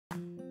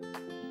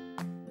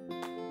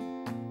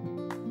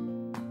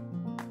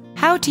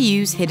How to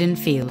use hidden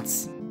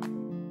fields.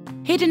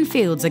 Hidden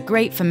fields are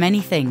great for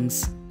many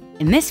things.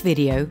 In this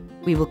video,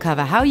 we will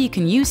cover how you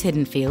can use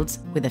hidden fields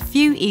with a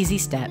few easy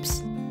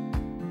steps.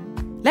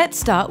 Let's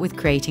start with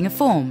creating a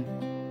form.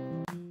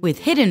 With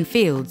hidden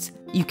fields,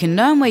 you can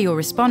learn where your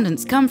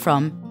respondents come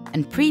from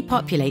and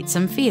pre-populate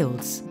some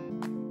fields.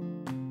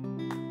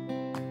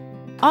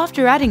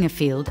 After adding a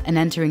field and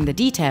entering the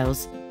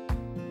details,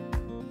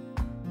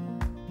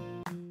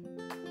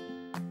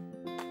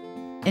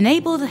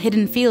 enable the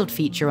hidden field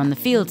feature on the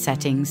field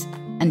settings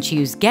and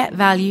choose Get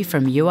Value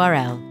from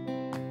URL.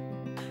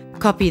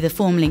 Copy the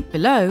form link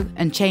below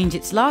and change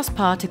its last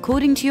part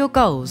according to your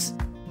goals.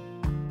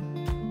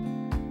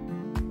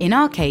 In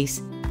our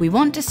case, we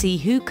want to see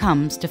who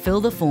comes to fill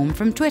the form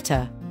from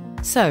Twitter,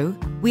 so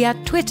we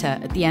add Twitter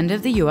at the end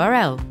of the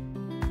URL.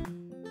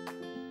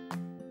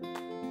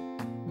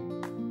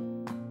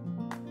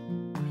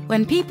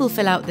 When people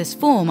fill out this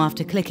form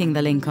after clicking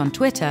the link on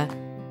Twitter,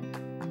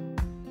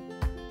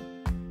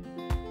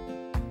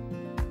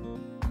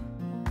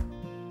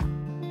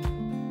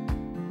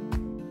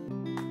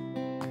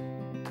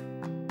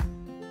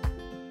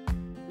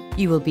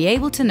 you will be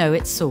able to know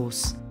its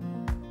source.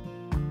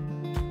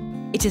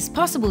 It is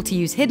possible to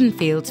use hidden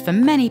fields for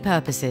many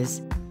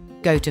purposes.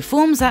 Go to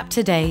Forms app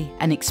today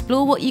and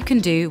explore what you can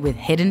do with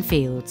hidden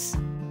fields.